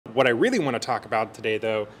What I really want to talk about today,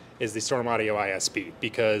 though, is the Storm Audio ISP,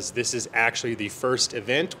 because this is actually the first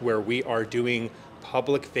event where we are doing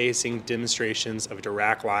public-facing demonstrations of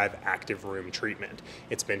Dirac Live active room treatment.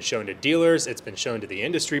 It's been shown to dealers, it's been shown to the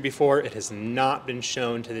industry before, it has not been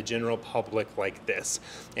shown to the general public like this.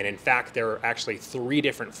 And in fact, there are actually 3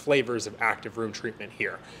 different flavors of active room treatment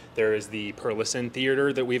here. There is the Perlisten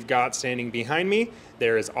theater that we've got standing behind me.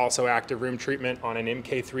 There is also active room treatment on an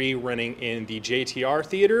MK3 running in the JTR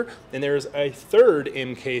theater. And there's a third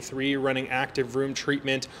MK3 running active room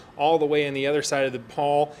treatment all the way on the other side of the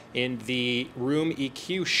hall in the room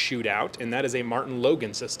EQ shootout, and that is a Martin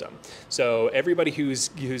Logan system. So everybody who's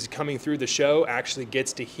coming through the show actually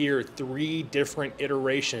gets to hear 3 different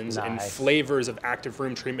iterations and flavors of active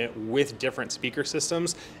room treatment with different speaker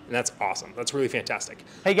systems, and that's awesome. That's really fantastic.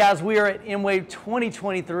 Hey guys, we are at MWAVE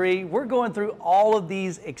 2023. We're going through all of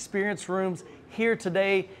these experience rooms here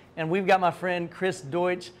today, and we've got my friend Chris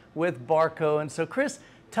Deutsch with Barco. And so Chris,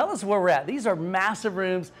 tell us where we're at. These are massive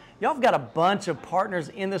rooms. Y'all have got a bunch of partners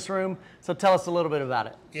in this room, so tell us a little bit about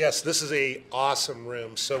it. Yes, this is an awesome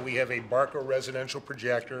room. So we have a Barco residential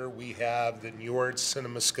projector. We have the Njord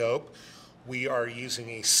CinemaScope. We are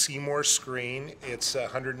using a Seymour screen. It's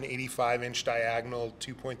 185-inch diagonal,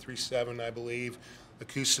 2.37, I believe.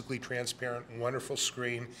 Acoustically transparent, wonderful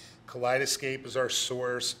screen. Kaleidoscape is our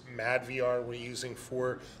source. madVR we're using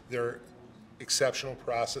for their exceptional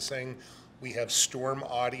processing. We have Storm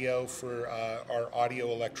Audio for our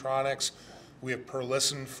audio electronics. We have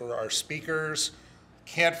Perlisten for our speakers.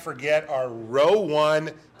 Can't forget our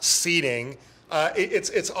RowOne seating.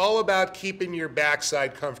 It's all about keeping your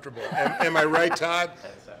backside comfortable. Am I right, Todd?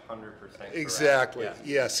 That's 100% correct. Exactly.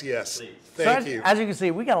 Yeah. Yes. Please. Thank you. As you can see,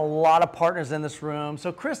 we got a lot of partners in this room.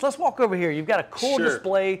 So Chris, let's walk over here. You've got a cool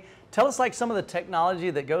display. Tell us like some of the technology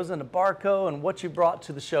that goes into Barco and what you brought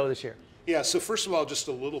to the show this year. Yeah, so first of all, just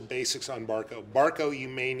a little basics on Barco. Barco you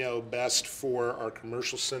may know best for our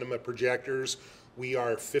commercial cinema projectors. We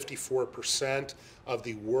are 54% of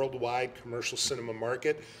the worldwide commercial cinema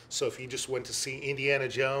market. So if you just went to see Indiana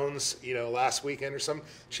Jones, last weekend or something,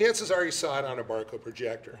 chances are you saw it on a Barco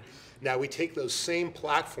projector. Now we take those same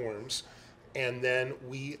platforms and then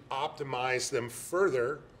we optimize them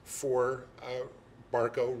further for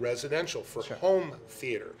Barco residential, for home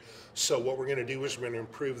theater. So what we're going to do is we're going to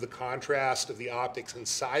improve the contrast of the optics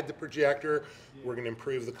inside the projector. We're going to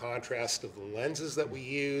improve the contrast of the lenses that we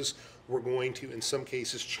use. We're going to, in some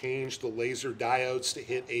cases, change the laser diodes to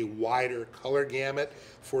hit a wider color gamut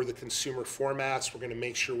for the consumer formats. We're going to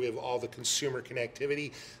make sure we have all the consumer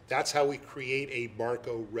connectivity. That's how we create a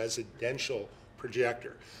Barco residential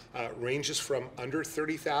projector. Ranges from under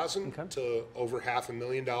 $30,000 to over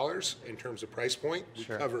 $500,000 in terms of price point. We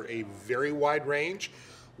cover a very wide range.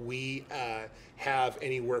 We have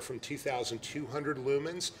anywhere from 2,200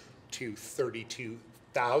 lumens to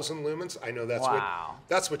 32,000 lumens. I know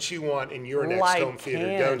that's what you want in your next home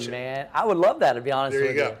theater, don't you? Man, I would love that, to be honest with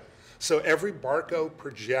you. There you go. So every Barco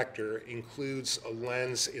projector includes a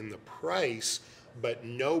lens in the price, but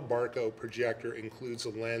no Barco projector includes a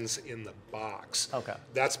lens in the box. Okay.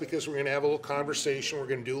 That's because we're going to have a little conversation. We're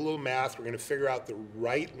going to do a little math. We're going to figure out the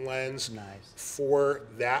right lens for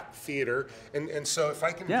that theater. And so if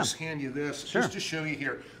I can just hand you this, just to show you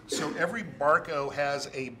here. So every Barco has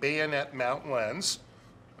a bayonet mount lens.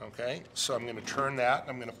 Okay, so I'm going to turn that.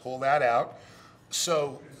 I'm going to pull that out.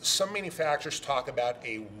 So some manufacturers talk about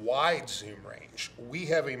a wide zoom range. We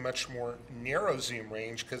have a much more narrow zoom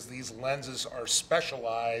range because these lenses are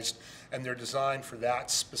specialized and they're designed for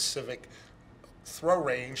that specific throw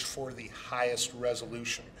range for the highest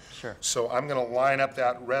resolution. So I'm going to line up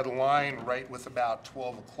that red line right with about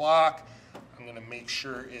 12 o'clock. I'm going to make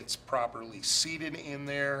sure it's properly seated in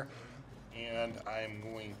there, and I'm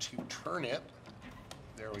going to turn it.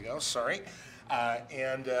 There we go, sorry.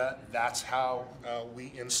 And that's how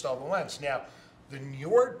we install the lens. Now, the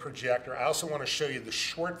Njord projector, I also want to show you the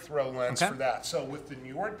short throw lens for that. So with the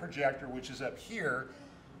Njord projector, which is up here,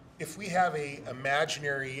 if we have a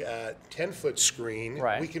imaginary 10-foot screen,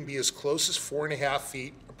 we can be as close as 4.5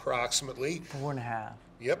 feet approximately. 4.5.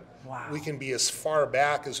 Yep. Wow. We can be as far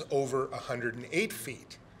back as over 108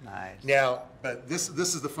 feet. Nice. Now, but this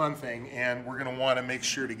is the fun thing, and we're going to want to make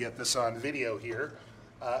sure to get this on video here.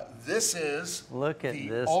 This is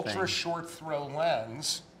the ultra short throw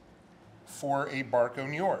lens for a Barco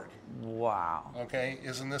Njord. Wow. Okay,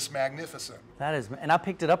 isn't this magnificent? That is, and I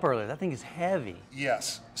picked it up earlier. That thing is heavy.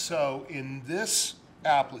 Yes. So in this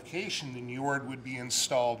application, the Njord would be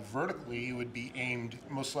installed vertically. It would be aimed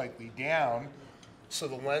most likely down. So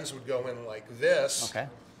the lens would go in like this. Okay.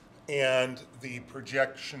 and the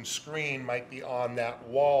projection screen might be on that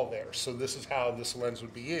wall there. So this is how this lens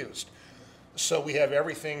would be used. So we have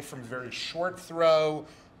everything from very short throw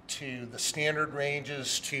to the standard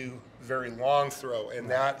ranges to very long throw, and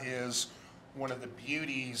that is one of the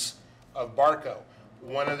beauties of Barco.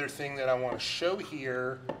 One other thing that I want to show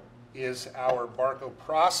here is our Barco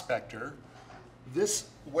Prospector. This,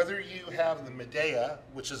 whether you have the Medea,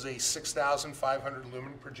 which is a 6,500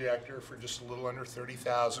 lumen projector for just a little under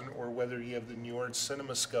 30,000, or whether you have the newer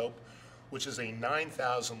CinemaScope, which is a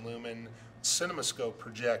 9,000 lumen CinemaScope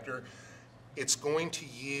projector, it's going to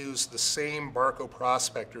use the same Barco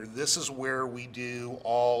Prospector. This is where we do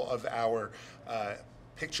all of our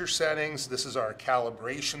picture settings. This is our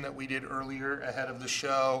calibration that we did earlier ahead of the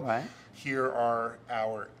show. Right. Here are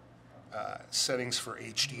our settings for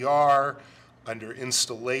HDR. Under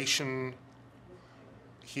installation,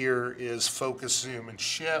 here is focus, zoom, and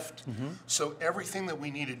shift. So everything that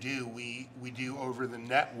we need to do, we do over the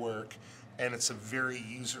network, and it's a very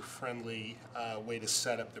user-friendly way to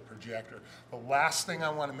set up the projector. The last thing I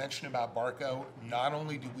want to mention about Barco, not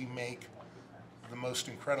only do we make the most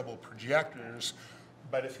incredible projectors,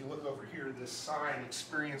 but if you look over here, this sign,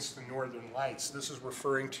 Experience the Northern Lights, this is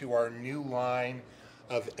referring to our new line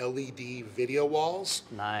of LED video walls.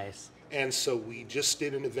 Nice. And so we just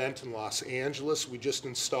did an event in Los Angeles. We just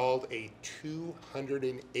installed a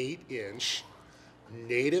 208-inch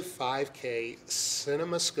native 5K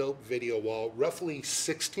CinemaScope video wall, roughly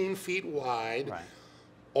 16 feet wide, Right.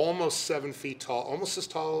 almost 7 feet tall, almost as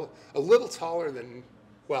tall, a little taller than,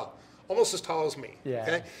 well, almost as tall as me. Yeah.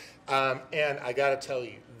 Okay? And I got to tell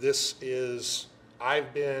you, this is,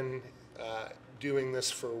 I've been doing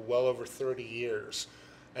this for well over 30 years.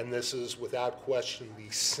 And this is, without question, the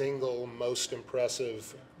single most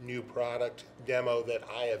impressive new product demo that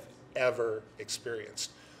I have ever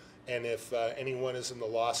experienced. And if anyone is in the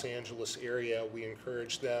Los Angeles area, we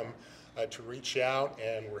encourage them to reach out,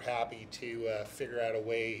 and we're happy to figure out a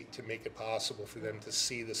way to make it possible for them to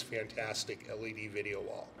see this fantastic LED video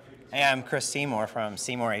wall. Hey, I'm Chris Seymour from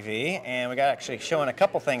Seymour AV, and we got actually showing a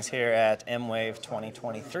couple things here at MWAVE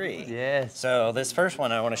 2023. Yes. So this first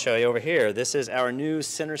one I want to show you over here. This is our new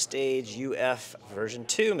Center Stage UF version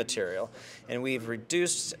 2 material, and we've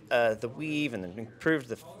reduced the weave and improved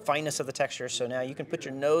the fineness of the texture, so now you can put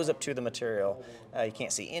your nose up to the material. You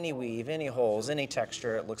can't see any weave, any holes, any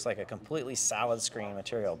texture. It looks like a completely solid screen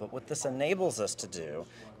material. But what this enables us to do,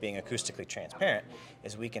 being acoustically transparent,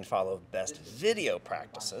 is we can follow best video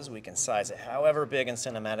practices. We can size it however big and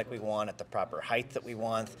cinematic we want at the proper height that we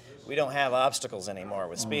want. We don't have obstacles anymore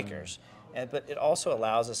with speakers. But it also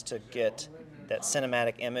allows us to get that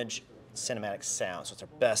cinematic image, cinematic sound. So it's our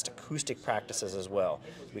best acoustic practices as well.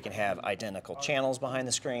 We can have identical channels behind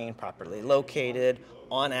the screen, properly located,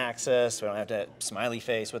 on axis. We don't have to have smiley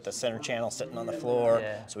face with the center channel sitting on the floor.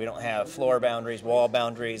 Yeah. So we don't have floor boundaries, wall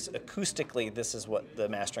boundaries. Acoustically, this is what the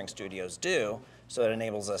mastering studios do, so it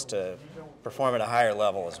enables us to perform at a higher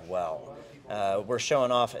level as well. We're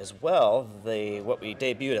showing off as well what we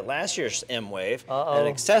debuted at last year's MWAVE, an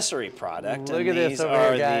accessory product. Look and at this these over are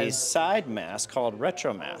here, guys. these side masks called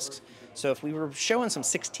retro masks. So if we were showing some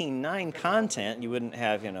 16:9 content, you wouldn't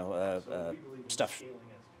have, stuff,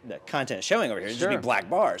 the content showing over here. It'd just be Sure. black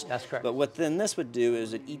bars. That's correct. But what then this would do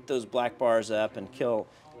is it'd eat those black bars up and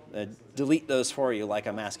delete those for you like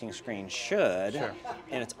a masking screen should. Sure.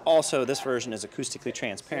 And it's also, this version is acoustically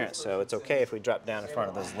transparent, so it's okay if we drop down in front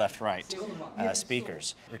of those left-right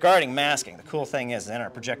speakers. Regarding masking, the cool thing is in our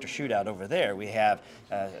projector shootout over there, we have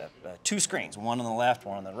 2 screens, one on the left,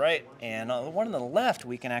 one on the right, and on the one on the left,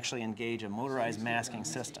 we can actually engage a motorized masking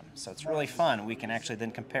system. So it's really fun. We can actually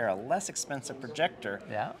then compare a less expensive projector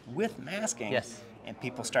with masking. Yes. And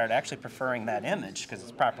people start actually preferring that image because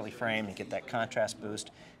it's properly framed and get that contrast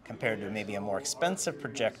boost compared to maybe a more expensive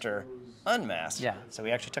projector unmasked. Yeah. So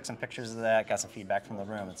we actually took some pictures of that, got some feedback from the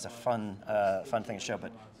room. It's a fun thing to show.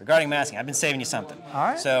 But regarding masking, I've been saving you something. All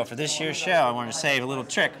right. So for this year's show, I wanted to save a little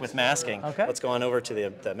trick with masking. Okay. Let's go on over to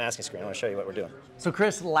the masking screen. I want to show you what we're doing. So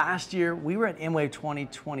Chris, last year we were at MWAVE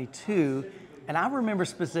 2022, and I remember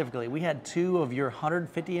specifically we had 2 of your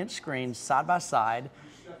 150-inch screens side by side,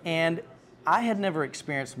 and I had never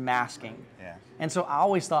experienced masking. Yeah. And so I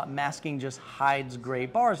always thought masking just hides gray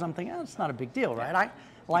bars. I'm thinking, it's not a big deal, right?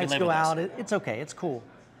 Lights live go with out, this. it's okay, it's cool.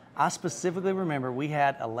 I specifically remember we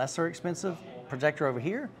had a lesser expensive projector over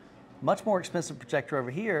here, much more expensive projector over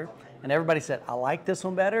here, and everybody said, I like this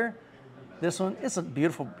one better. This one, it's a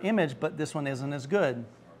beautiful image, but this one isn't as good.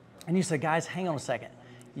 And you said, guys, hang on a second.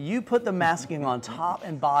 You put the masking on top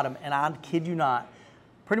and bottom, and I kid you not,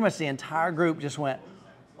 pretty much the entire group just went,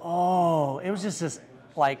 oh, it was just this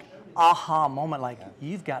like aha moment, like,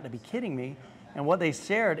 you've got to be kidding me. And what they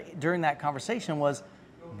shared during that conversation was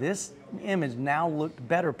this image now looked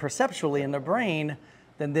better perceptually in their brain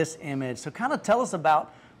than this image. So kind of tell us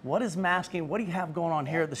about what is masking, what do you have going on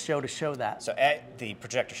here at the show to show that? So at the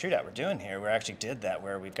projector shootout we're doing here, we actually did that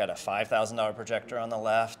where we've got a $5,000 projector on the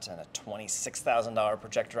left and a $26,000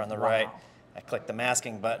 projector on the right. I click the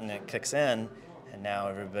masking button, it kicks in, and now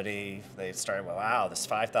everybody, they started, wow, this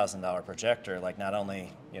 $5,000 projector, like not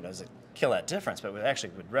only, does it kill that difference, but we actually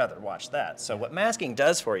would rather watch that. So what masking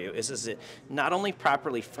does for you is it not only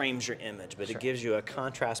properly frames your image, but it gives you a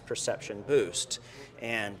contrast perception boost.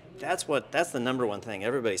 And that's the number one thing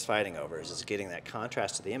everybody's fighting over is getting that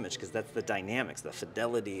contrast to the image, because that's the dynamics, the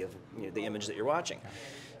fidelity of the image that you're watching.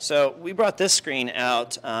 So we brought this screen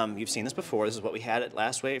out. You've seen this before. This is what we had at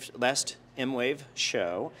last MWAVE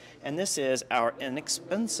show, and this is our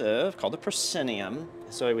inexpensive, called the Proscenium.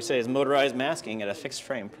 So I would say is motorized masking at a fixed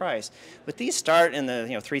frame price. But these start in the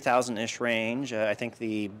 3,000-ish range. I think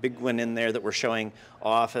the big one in there that we're showing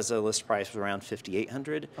off as a list price was around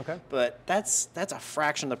 $5,800. Okay. But that's a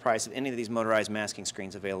fraction of the price of any of these motorized masking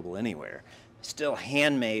screens available anywhere. Still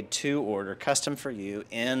handmade to order, custom for you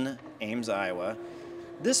in Ames, Iowa.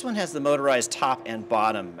 This one has the motorized top and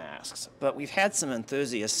bottom masks, but we've had some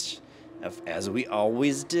enthusiasts, as we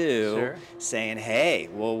always do, saying, hey,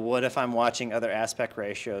 well, what if I'm watching other aspect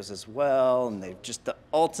ratios as well? And they've just, the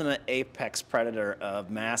ultimate apex predator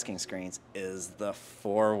of masking screens is the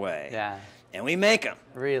 4-way. Yeah. And we make them.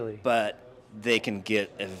 Really? But they can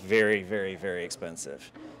get very, very, very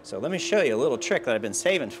expensive. So let me show you a little trick that I've been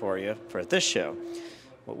saving for you for this show.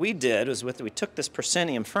 What we did was we took this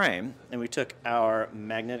Proscenium frame and we took our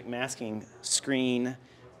magnetic masking screen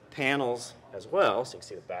panels as well, so you can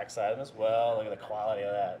see the back side of them as well. Look at the quality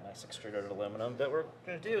of that, nice extruded aluminum. But what we're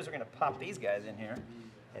going to do is we're going to pop these guys in here,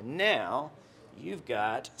 and now you've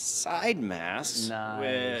got side masks,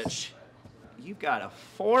 which you've got a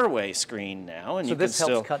 4-way screen now, and so this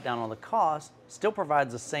helps cut down on the cost. Still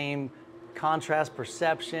provides the same contrast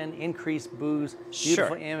perception, increased boost,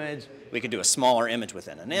 beautiful image. We could do a smaller image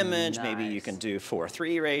within an image. Maybe you can do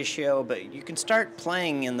 4:3 ratio, but you can start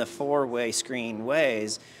playing in the 4-way screen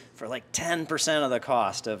ways for like 10% of the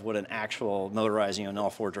cost of what an actual motorized, in all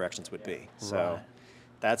 4 directions would be. So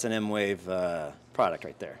that's an MWAVE product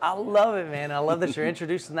right there. I love it, man. I love that you're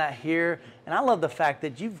introducing that here, and I love the fact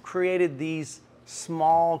that you've created these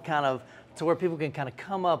small kind of to where people can kind of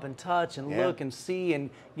come up and touch and look and see and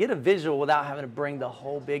get a visual without having to bring the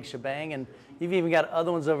whole big shebang. And you've even got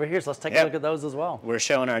other ones over here, so let's take a look at those as well. We're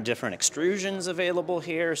showing our different extrusions available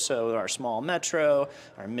here. So our small metro,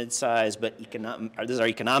 our mid-size, but this is our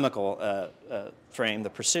economical frame, the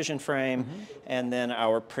precision frame, and then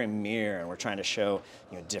our Premier. And we're trying to show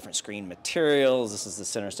different screen materials. This is the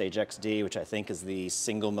Center Stage XD, which I think is the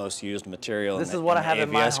single most used material. This is what I have in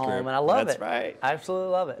my home, and I love it. That's right. I absolutely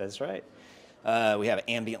love it. That's right. We have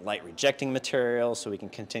ambient light rejecting material, so we can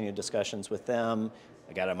continue discussions with them.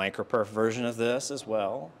 I got a microperf version of this as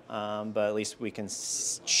well, but at least we can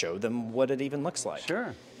show them what it even looks like.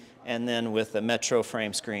 Sure. And then with the Metro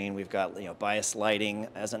frame screen, we've got bias lighting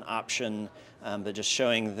as an option, but just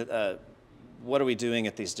showing what are we doing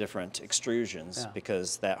at these different extrusions,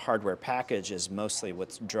 because that hardware package is mostly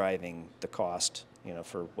what's driving the cost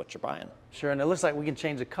for what you're buying. Sure, and it looks like we can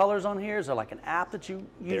change the colors on here. Is there like an app that you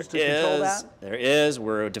use to control that? There is.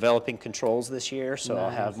 We're developing controls this year, so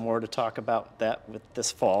I'll have more to talk about that with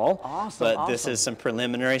this fall. Awesome. But this is some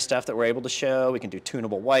preliminary stuff that we're able to show. We can do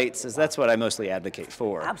tunable whites. That's what I mostly advocate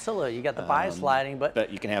for. Absolutely. You got the bias lighting,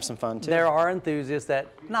 but you can have some fun too. There are enthusiasts that,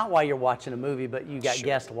 not while you're watching a movie, but you got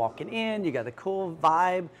guests walking in, you got the cool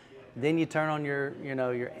vibe, then you turn on your,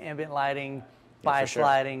 your ambient lighting, bias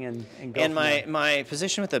lighting, and go. And my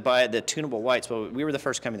position with the tunable whites, well, we were the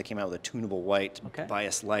first company that came out with a tunable white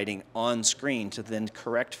bias lighting on screen to then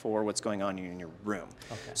correct for what's going on in your room.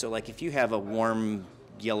 So like if you have a warm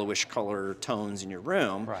yellowish color tones in your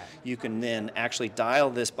room, you can then actually dial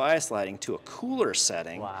this bias lighting to a cooler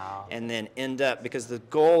setting, and then end up, because the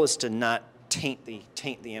goal is to not taint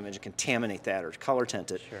the image, contaminate that, or color tint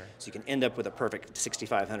it, so you can end up with a perfect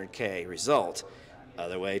 6500K result.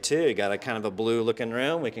 Other way too, you got a kind of a blue looking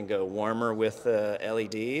room, we can go warmer with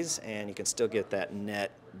LEDs, and you can still get that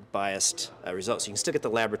net biased result. So you can still get the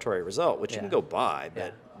laboratory result, which you can go buy,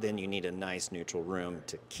 but then you need a nice neutral room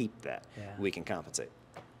to keep that. We can compensate.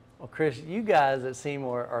 Well, Chris, you guys at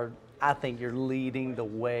Seymour are, I think you're leading the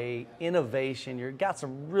way, innovation. You've got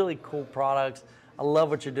some really cool products. I love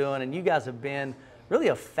what you're doing, and you guys have been really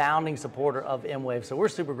a founding supporter of MWAVE. So we're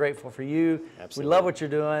super grateful for you. Absolutely. We love what you're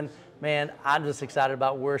doing. Man, I'm just excited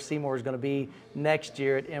about where Seymour is going to be next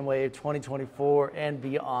year at MWAVE 2024 and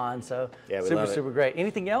beyond. So yeah, we super, love it. super great.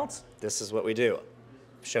 Anything else? This is what we do.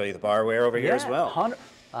 Show you the barware over here as well.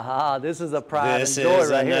 This is a pride This and joy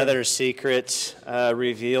is right another here. secret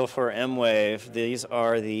reveal for MWAVE. These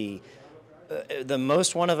are the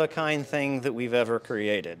most one-of-a-kind thing that we've ever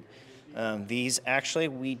created. These actually,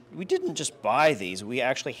 we didn't just buy these. We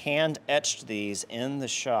actually hand-etched these in the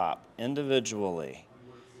shop individually.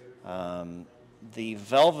 The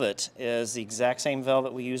velvet is the exact same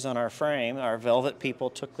velvet we use on our frame. Our velvet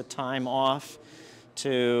people took the time off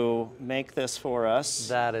to make this for us.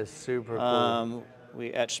 That is super cool.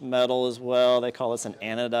 We etched metal as well. They call this an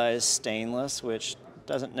anodized stainless, which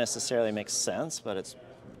doesn't necessarily make sense, but it's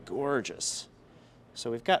gorgeous. So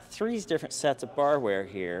we've got 3 different sets of barware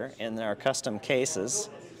here in our custom cases,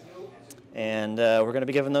 and we're going to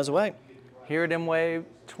be giving those away. Here at MWAVE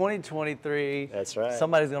 2023. That's right.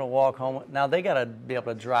 Somebody's going to walk home. Now, they got to be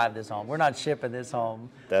able to drive this home. We're not shipping this home.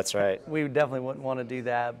 That's right. We definitely wouldn't want to do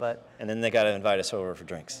that, but... And then they got to invite us over for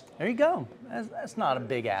drinks. There you go. That's not a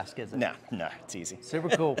big ask, is it? No, it's easy. Super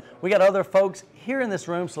cool. We got other folks here in this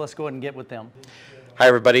room, so let's go ahead and get with them. Hi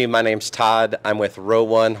everybody, my name's Todd. I'm with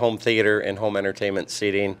RowOne Home Theater and Home Entertainment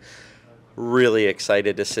Seating. Really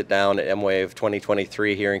excited to sit down at MWAVE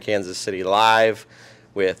 2023 here in Kansas City live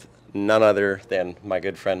with none other than my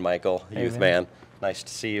good friend Michael, Youthman. Nice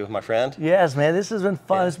to see you, my friend. Yes, man, this has been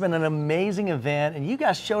fun. It's been an amazing event, and you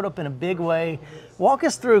guys showed up in a big way. Walk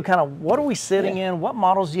us through kind of what are we sitting in, what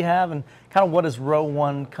models do you have, and kind of what does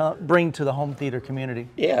RowOne bring to the home theater community?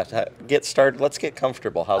 Yeah, get started. Let's get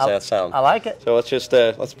comfortable. How's that sound? I like it. So let's just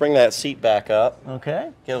let's bring that seat back up.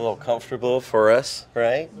 Okay. Get a little comfortable for us,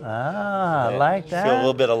 right? I like that. Feel a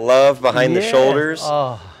little bit of love behind the shoulders.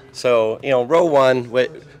 Oh. So, you know,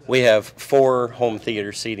 RowOne, we have 4 home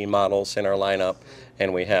theater seating models in our lineup,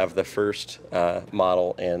 and we have the first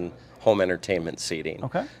model in home entertainment seating.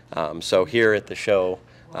 Okay. So here at the show,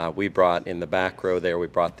 we brought in the back row there, we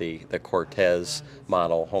brought the Cortez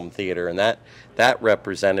model home theater, and that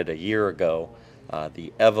represented a year ago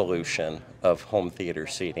the evolution of home theater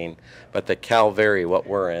seating. But the Calvary, what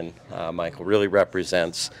we're in, Michael, really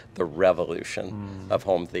represents the revolution of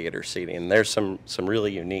home theater seating. And there's some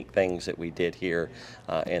really unique things that we did here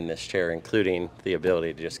in this chair, including the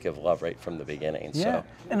ability to just give love right from the beginning. Yeah. So.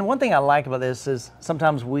 And one thing I like about this is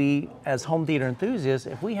sometimes we, as home theater enthusiasts,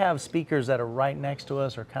 if we have speakers that are right next to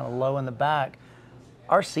us or kind of low in the back,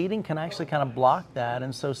 our seating can actually kind of block that.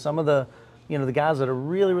 And so some of the, the guys that are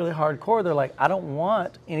really, really hardcore, they're like, I don't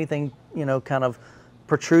want anything, kind of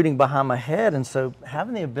protruding behind my head. And so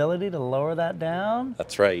having the ability to lower that down.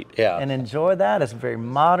 That's right, yeah. And enjoy that. It's a very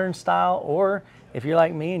modern style. Or if you're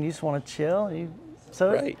like me and you just want to chill, it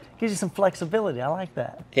gives you some flexibility. I like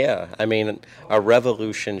that. Yeah, I mean, a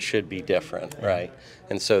revolution should be different, right?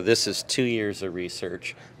 And so this is 2 years of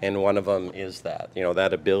research, and one of them is that,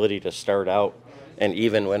 that ability to start out, and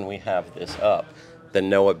even when we have this up, the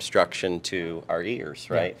no obstruction to our ears,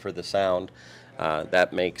 right, for the sound.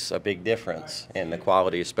 That makes a big difference in the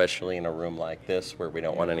quality, especially in a room like this where we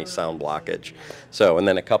don't want any sound blockage. So, and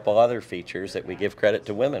then a couple other features that we give credit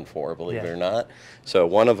to women for, believe it or not. So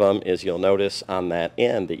one of them is you'll notice on that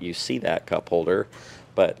end that you see that cup holder,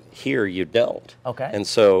 but here you don't. Okay. And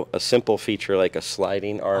so a simple feature like a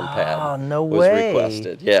sliding arm pad was way.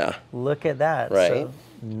 requested. Yeah. Look at that. Right. So,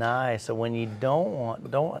 nice. So when you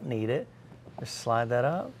don't need it, just slide that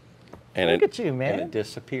up. And Look at you, man. And it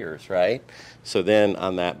disappears, right? So then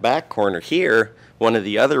on that back corner here, one of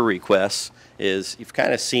the other requests is you've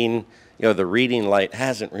kind of seen, the reading light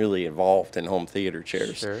hasn't really evolved in home theater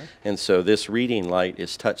chairs. Sure. And so this reading light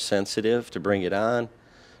is touch sensitive to bring it on,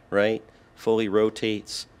 right? Fully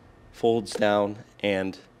rotates, folds down,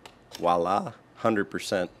 and voila,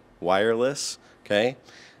 100% wireless, okay?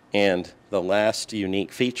 And the last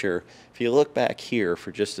unique feature, if you look back here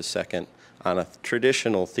for just a second, on a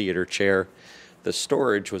traditional theater chair, the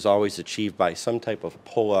storage was always achieved by some type of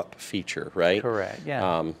pull-up feature, right? Correct,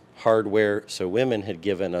 yeah. Hardware, so women had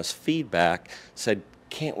given us feedback, said,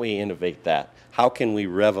 can't we innovate that? How can we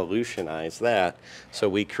revolutionize that? So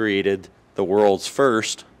we created the world's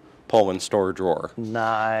first pull and store drawer.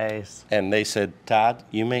 Nice. And they said, Todd,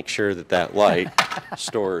 you make sure that light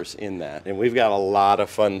stores in that. And we've got a lot of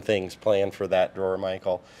fun things planned for that drawer,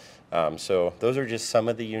 Michael. So those are just some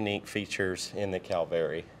of the unique features in the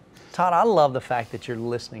Calvary. Todd, I love the fact that you're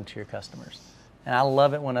listening to your customers. And I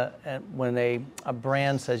love it when a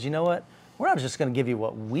brand says, you know what, we're not just going to give you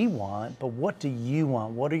what we want, but what do you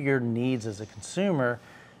want? What are your needs as a consumer?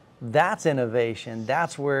 That's innovation.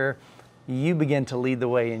 That's where you begin to lead the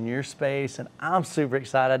way in your space, and I'm super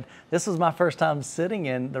excited. This was my first time sitting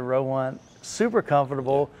in the RowOne. Super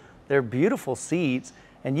comfortable. They're beautiful seats,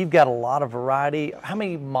 and you've got a lot of variety. How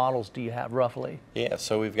many models do you have roughly? Yeah,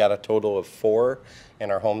 so we've got a total of 4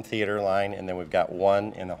 in our home theater line, and then we've got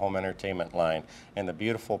 1 in the home entertainment line. And the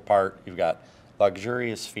beautiful part, you've got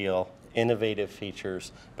luxurious feel, innovative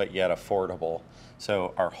features, but yet affordable.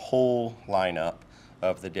 So our whole lineup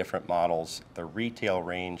of the different models, the retail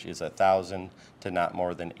range is $1,000 to not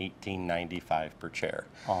more than $1,895 per chair.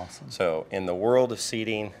 Awesome. So in the world of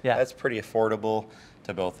seating, Yeah. that's pretty affordable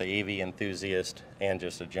to both the AV enthusiast and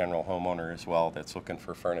just a general homeowner as well that's looking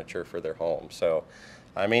for furniture for their home. So,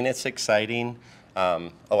 I mean, it's exciting. A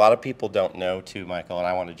lot of people don't know too, Michael, and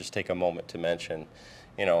I want to just take a moment to mention,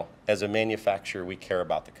 you know, as a manufacturer, we care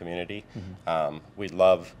about the community. We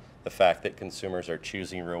love the fact that consumers are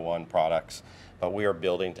choosing RowOne products, but we are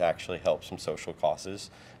building to actually help some social causes.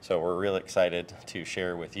 So we're really excited to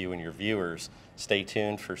share with you and your viewers. Stay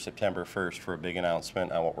tuned for September 1st for a big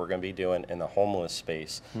announcement on what we're going to be doing in the homeless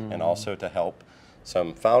space, and also to help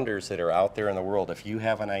some founders that are out there in the world. If you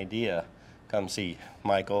have an idea, come see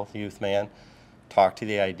Michael, Youthman, talk to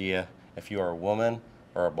the idea. If you are a woman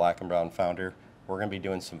or a black and brown founder, we're going to be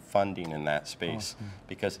doing some funding in that space,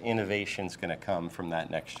 because innovation is going to come from that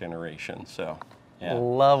next generation. So, yeah.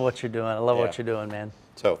 Love what you're doing. I love Yeah. what you're doing, man.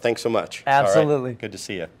 So thanks so much. All right. Absolutely. Good to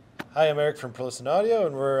see you. Hi, I'm Eric from Perlisten Audio,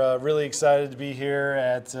 and we're really excited to be here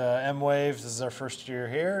at MWAVE. This is our first year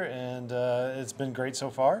here, and it's been great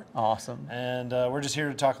so far. Awesome. And we're just here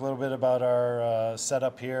to talk a little bit about our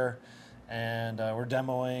setup here. And we're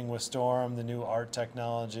demoing with Storm the new art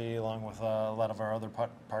technology, along with a lot of our other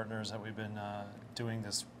partners that we've been doing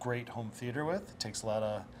this great home theater with. It takes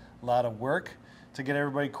a lot of work to get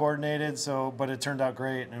everybody coordinated, but it turned out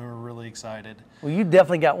great, and we're really excited. Well, you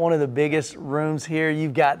definitely got one of the biggest rooms here.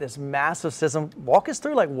 You've got this massive system. Walk us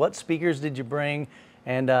through, like, what speakers did you bring?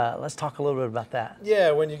 And let's talk a little bit about that.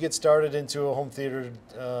 Yeah, when you get started into a home theater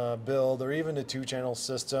build, or even a 2-channel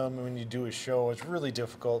system, when you do a show, it's really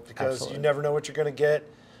difficult because Absolutely. you never know what you're going to get.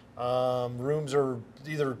 Rooms are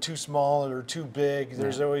either too small or too big.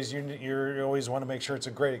 There's always you always want to make sure it's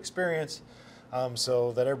a great experience,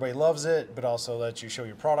 so that everybody loves it, but also that you show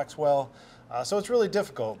your products well. So it's really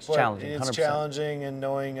difficult. It's challenging. It's 100%. challenging in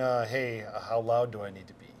knowing, hey, how loud do I need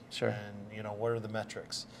to be? Sure. And what are the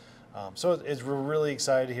metrics? So we're really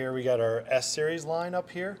excited here. We got our S-Series line up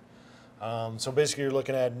here. So basically you're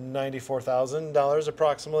looking at $94,000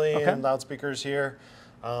 approximately in loudspeakers here.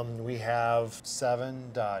 We have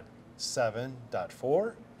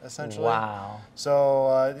 7.7.4 essentially. Wow.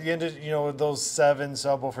 So those 7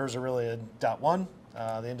 subwoofers are really a .1.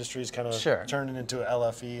 The industry's kind of turning into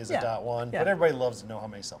LFE as a .1, but everybody loves to know how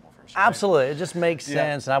many subwoofers. Right? Absolutely. It just makes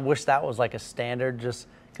sense. And I wish that was like a standard, just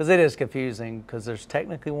because it is confusing, because there's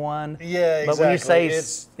technically one. Yeah, but when you say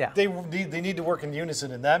they need to work in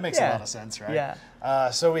unison, and that makes a lot of sense, right? Yeah.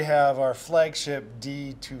 So we have our flagship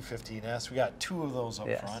D215S. We got 2 of those up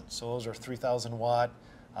front. So those are 3,000 watt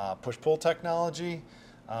push-pull technology.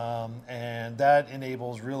 And that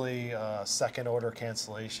enables really second order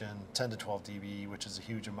cancellation, 10 to 12 dB, which is a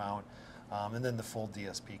huge amount, and then the full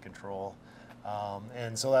DSP control.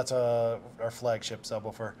 And so that's our flagship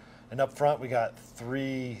subwoofer. And up front we got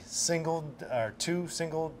 2 single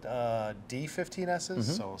D15Ss,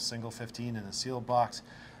 so single 15 in a sealed box.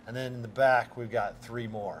 And then in the back, we've got 3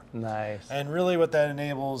 more. Nice. And really what that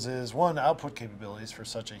enables is, one, output capabilities for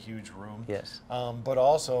such a huge room. Yes. But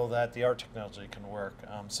also that the art technology can work.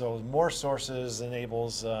 So more sources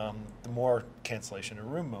enables the more cancellation in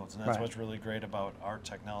room modes. And that's what's really great about art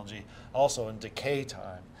technology. Also in decay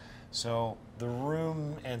time. So the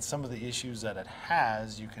room and some of the issues that it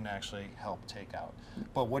has, you can actually help take out.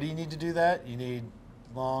 But what do you need to do that? You need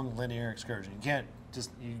long linear excursion. You can't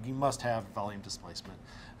just, you must have volume displacement.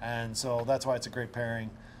 And so that's why it's a great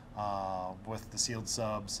pairing with the sealed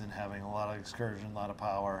subs and having a lot of excursion, a lot of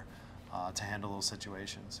power to handle those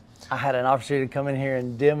situations. I had an opportunity to come in here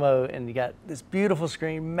and demo, and you got this beautiful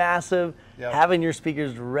screen, massive, having your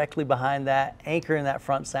speakers directly behind that, anchoring that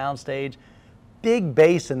front sound stage. Big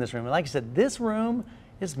bass in this room. And like I said, this room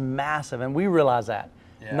is massive, and we realize that.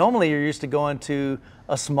 Yeah. Normally you're used to going to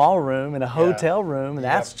a small room in a hotel room, and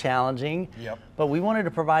that's challenging. But we wanted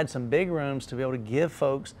to provide some big rooms to be able to give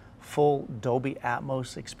folks full Dolby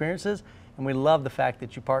Atmos experiences. And we love the fact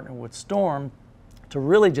that you partner with Storm to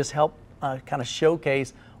really just help kind of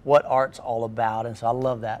showcase what art's all about. And so I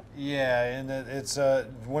love that. Yeah, and it's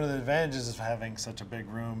one of the advantages of having such a big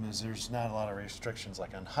room is there's not a lot of restrictions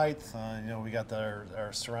like on height. We got our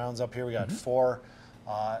surrounds up here. We got 4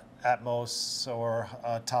 Atmos or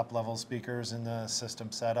top level speakers in the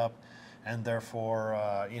system setup. and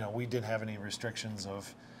therefore, we didn't have any restrictions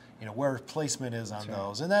of, where placement is on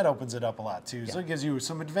those, and that opens it up a lot too. So it gives you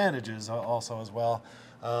some advantages also as well.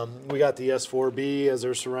 We got the S4B as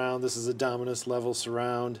our surround. This is a Dominus level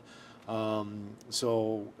surround.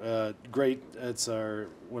 Great. It's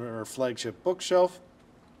one of our flagship bookshelf.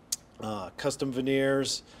 Custom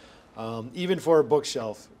veneers, even for a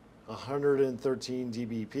bookshelf, 113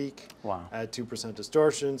 dB peak at 2%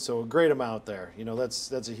 distortion. So a great amount there.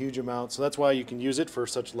 That's a huge amount. So that's why you can use it for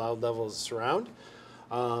such loud levels surround.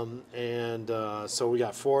 So we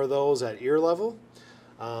got 4 of those at ear level.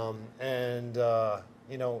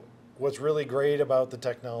 What's really great about the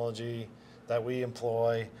technology that we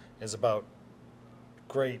employ is about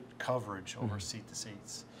great coverage over seat to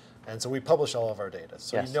seats. And so we publish all of our data.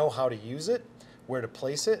 So you know how to use it, where to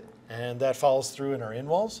place it, and that follows through in our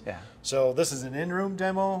in-walls. Yeah. So this is an in-room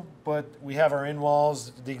demo, but we have our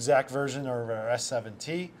in-walls, the exact version of our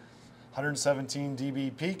S7T, 117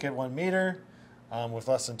 dB peak at 1 meter. With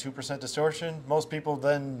less than 2% distortion. Most people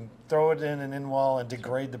then throw it in an in-wall and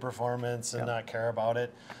degrade the performance and not care about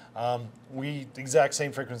it. The exact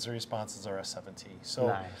same frequency response as our S7T.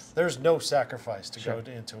 So there's no sacrifice to go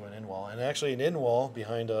into an in-wall. And actually an in-wall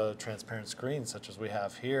behind a transparent screen such as we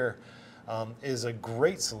have here is a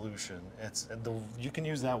great solution. You can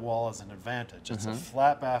use that wall as an advantage. It's a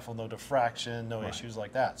flat baffle, no diffraction, no issues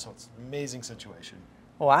like that. So it's an amazing situation.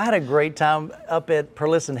 Well, I had a great time up at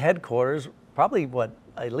Perlisten headquarters. Probably,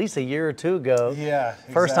 at least a year or two ago. Yeah,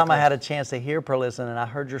 exactly. First time I had a chance to hear Perlisten, and I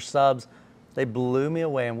heard your subs. They blew me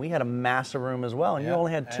away, and we had a massive room as well, and you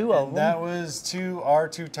only had 2 of them. That was 2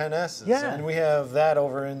 R210Ss, and we have that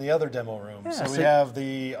over in the other demo room. Yeah, so we have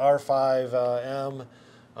the R5M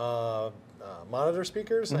monitor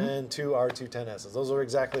speakers and 2 R210Ss. Those are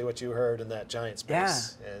exactly what you heard in that giant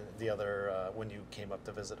space and the other when you came up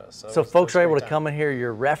to visit us. So folks are able to come and hear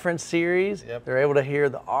your reference series. They're able to hear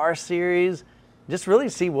the R series. Just really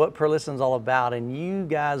see what Perlisten's all about. And you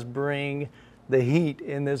guys bring the heat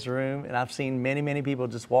in this room. And I've seen many, many people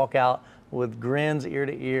just walk out with grins ear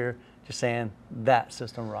to ear, just saying that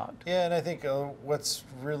system rocked. Yeah, and I think what's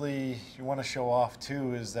really you want to show off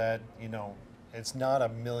too is that, it's not a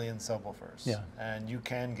million subwoofers, and you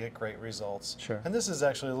can get great results. Sure. And this is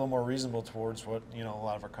actually a little more reasonable towards what a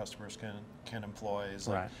lot of our customers can employ. Is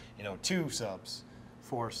like 2 subs,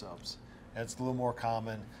 4 subs. It's a little more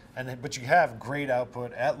common, but you have great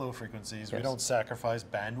output at low frequencies. We don't sacrifice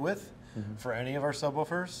bandwidth for any of our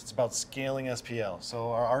subwoofers. It's about scaling SPL.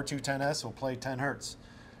 So our R210S will play 10 hertz.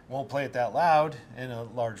 Won't play it that loud in a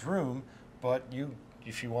large room, but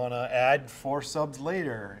if you want to add 4 subs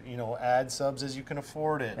later, add subs as you can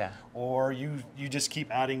afford it. Or you just keep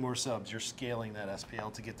adding more subs. You're scaling that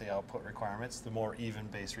SPL to get the output requirements, the more even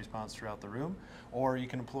bass response throughout the room. Or you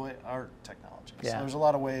can employ our technology. So there's a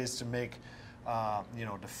lot of ways to make,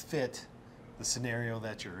 to fit the scenario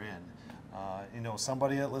that you're in.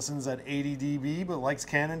 Somebody that listens at 80 dB but likes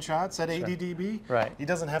cannon shots at 80 dB, he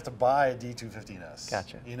doesn't have to buy a D215S.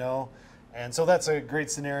 Gotcha. And so that's a great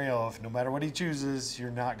scenario of no matter what he chooses,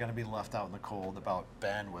 you're not going to be left out in the cold about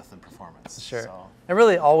bandwidth and performance. Sure. So. And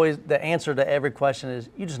really always the answer to every question is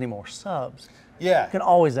you just need more subs. Yeah. You can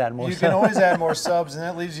always add more subs. You can always add more subs, and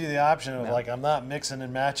that leaves you the option of like, I'm not mixing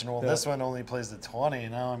and matching. Well, this one only plays the 20,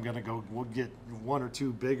 and now I'm going to we'll get 1 or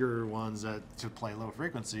 2 bigger ones to play low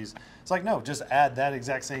frequencies. It's like, no, just add that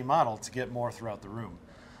exact same model to get more throughout the room.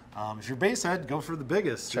 If you're bass head, go for the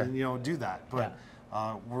biggest and do that. But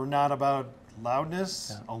we're not about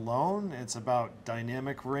loudness alone. It's about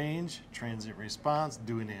dynamic range, transient response,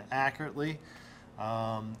 doing it accurately,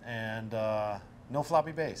 and no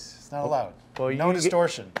floppy bass. It's not allowed. Well, no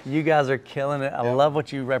distortion. You guys are killing it. I love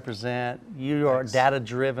what you represent. You are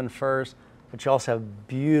data-driven first, but you also have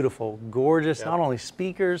beautiful, gorgeous, not only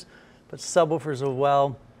speakers, but subwoofers as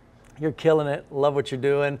well. You're killing it. Love what you're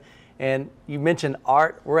doing. And you mentioned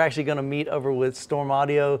art. We're actually going to meet over with Storm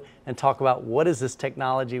Audio and talk about what is this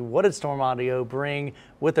technology, what did Storm Audio bring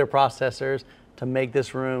with their processors to make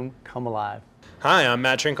this room come alive. Hi, I'm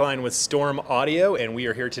Matt Trinkline with Storm Audio, and we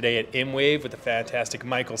are here today at MWAVE with the fantastic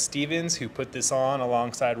Michael Stevens, who put this on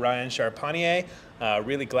alongside Ryan Charpentier.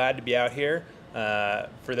 Really glad to be out here.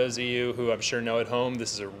 For those of you who I'm sure know at home,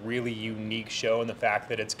 this is a really unique show in the fact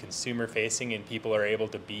that it's consumer facing and people are able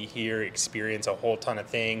to be here, experience a whole ton of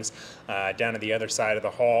things. Down at the other side of the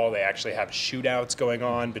hall, they actually have shootouts going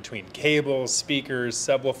on between cables, speakers,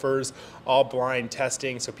 subwoofers, all blind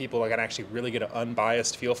testing, so people are going to actually really get an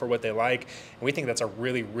unbiased feel for what they like. And we think that's a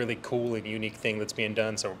really, really cool and unique thing that's being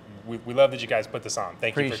done, so we love that you guys put this on.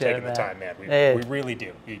 Thank you for taking the time, man. We really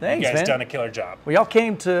do. Thanks, you guys man. done a killer job. Well, y'all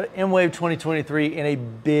came to MWAVE 2023 in a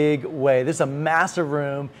big way. This is a massive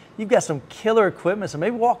room. You've got some killer equipment, so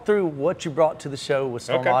maybe walk through what you brought to the show with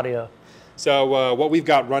Storm Audio. So what we've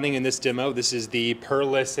got running in this demo, this is the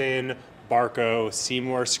Perlisten Barco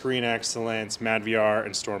Seymour Screen Excellence madVR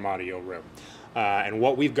and Storm Audio room. And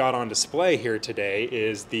what we've got on display here today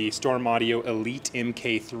is the Storm Audio Elite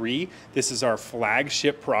MK3. This is our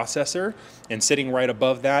flagship processor, and sitting right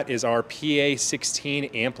above that is our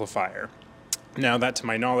PA16 amplifier. Now that, to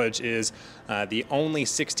my knowledge, is the only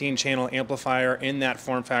 16-channel amplifier in that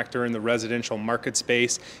form factor in the residential market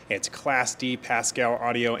space. It's Class D Pascal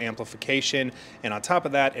audio amplification, and on top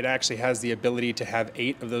of that, it actually has the ability to have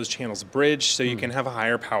 8 of those channels bridged, so you can have a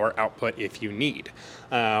higher power output if you need.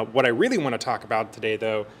 What I really want to talk about today,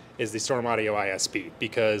 though, is the Storm Audio ISP,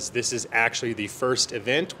 because this is actually the first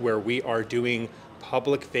event where we are doing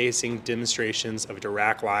public-facing demonstrations of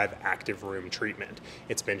Dirac Live active room treatment.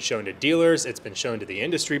 It's been shown to dealers, it's been shown to the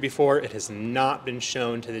industry before, it has not been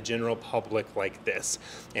shown to the general public like this.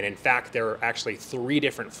 And in fact, there are actually 3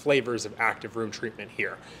 different flavors of active room treatment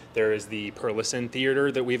here. There is the Perlisten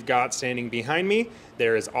theater that we've got standing behind me.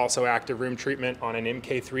 There is also active room treatment on an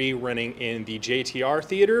MK3 running in the JTR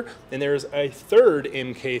theater. And there's a third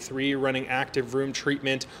MK3 running active room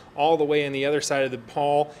treatment all the way on the other side of the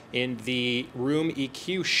hall in the room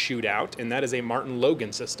EQ shootout, and that is a Martin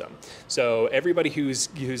Logan system. So everybody who's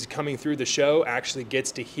coming through the show actually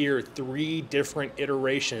gets to hear 3 different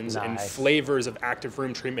iterations and flavors of active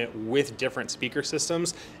room treatment with different speaker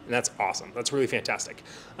systems, and that's awesome. That's really fantastic.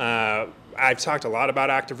 I've talked a lot about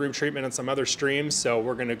active room treatment on some other streams, so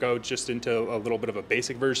we're going to go just into a little bit of a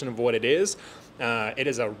basic version of what it is. It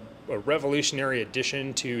is a revolutionary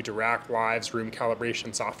addition to Dirac Live's room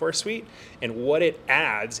calibration software suite, and what it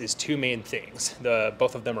adds is 2 main things.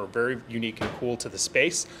 Both of them are very unique and cool to the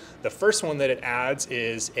space. The first one that it adds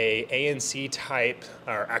is a ANC type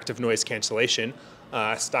or active noise cancellation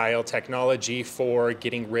style technology for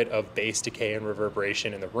getting rid of bass decay and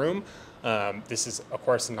reverberation in the room. This is, of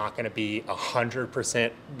course, not going to be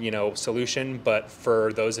 100% solution, but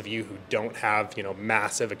for those of you who don't have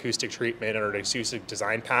massive acoustic treatment or an acoustic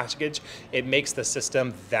design package, it makes the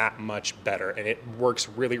system that much better, and it works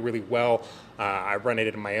really, really well. I run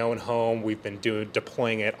it in my own home. We've been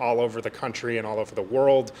deploying it all over the country and all over the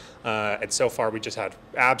world, and so far we just had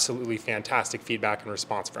absolutely fantastic feedback and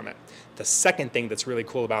response from it. The second thing that's really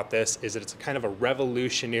cool about this is that it's kind of a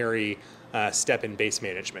revolutionary step in bass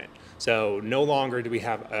management. So no longer do we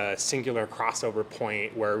have a singular crossover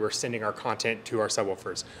point where we're sending our content to our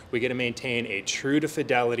subwoofers. We get to maintain a true to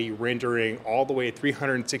fidelity rendering all the way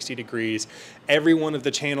 360 degrees. Every one of the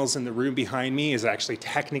channels in the room behind me is actually,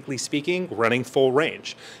 technically speaking, running full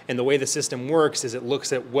range. And the way the system works is it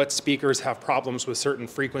looks at what speakers have problems with certain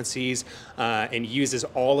frequencies and uses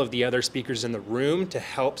all of the other speakers in the room to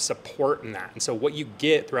help support in that. And so what you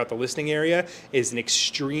get throughout the listening area is an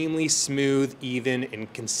extremely smooth, even,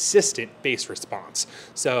 and consistent bass response.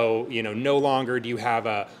 So, no longer do you have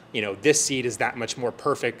a, this seat is that much more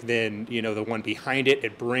perfect than, the one behind it.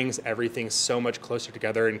 It brings everything so much closer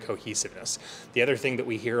together in cohesiveness. The other thing that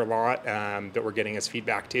we hear a lot that we're getting as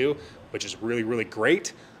feedback too, which is really, really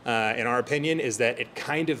great, in our opinion, is that it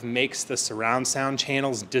kind of makes the surround sound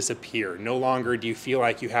channels disappear. No longer do you feel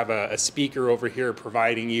like you have a speaker over here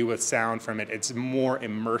providing you with sound from it. It's more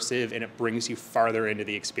immersive, and it brings you farther into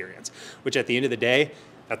the experience, which at the end of the day,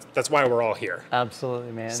 that's why we're all here.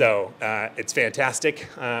 Absolutely, man. So it's fantastic.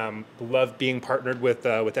 Love being partnered with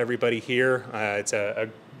everybody here. It's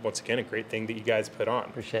once again, a great thing that you guys put on.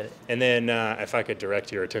 Appreciate it. And then if I could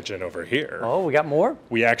direct your attention over here. Oh, we got more?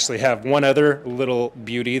 We actually have one other little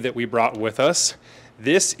beauty that we brought with us.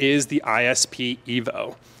 This is the ISP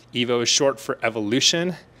Evo. Evo is short for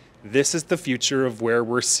evolution. This is the future of where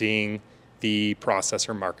we're seeing the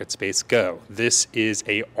processor market space go. This is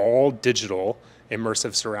a all digital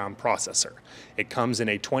immersive surround processor. It comes in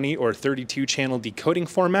a 20 or 32 channel decoding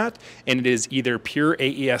format, and it is either pure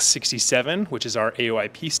AES 67, which is our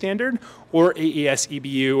AOIP standard, or AES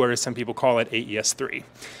EBU, or as some people call it, AES 3.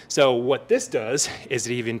 So what this does is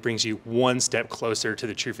it even brings you one step closer to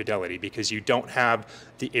the true fidelity, because you don't have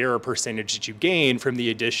the error percentage that you gain from the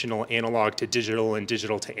additional analog to digital and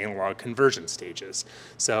digital to analog conversion stages.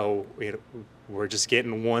 So we're just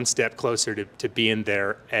getting one step closer to being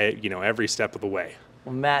there, every step of the way.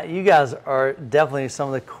 Well, Matt, you guys are definitely some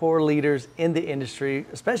of the core leaders in the industry,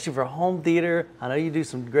 especially for home theater. I know you do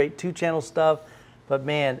some great 2-channel stuff, but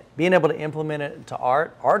man, being able to implement it to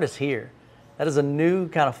art is here. That is a new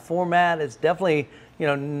kind of format. It's definitely,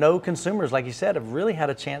 no consumers, like you said, have really had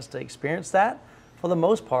a chance to experience that for the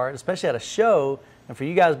most part, especially at a show, and for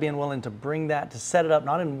you guys being willing to bring that, to set it up,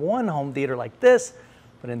 not in one home theater like this,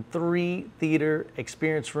 but in 3 theater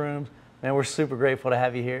experience rooms. Man, we're super grateful to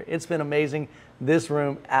have you here. It's been amazing. This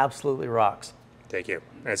room absolutely rocks. Thank you.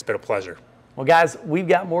 It's been a pleasure. Well, guys, we've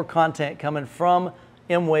got more content coming from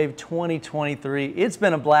MWAVE 2023. It's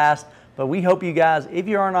been a blast, but we hope you guys, if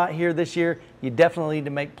you are not here this year, you definitely need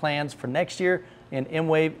to make plans for next year in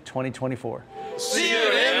MWAVE 2024. See you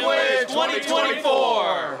at MWAVE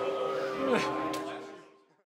 2024.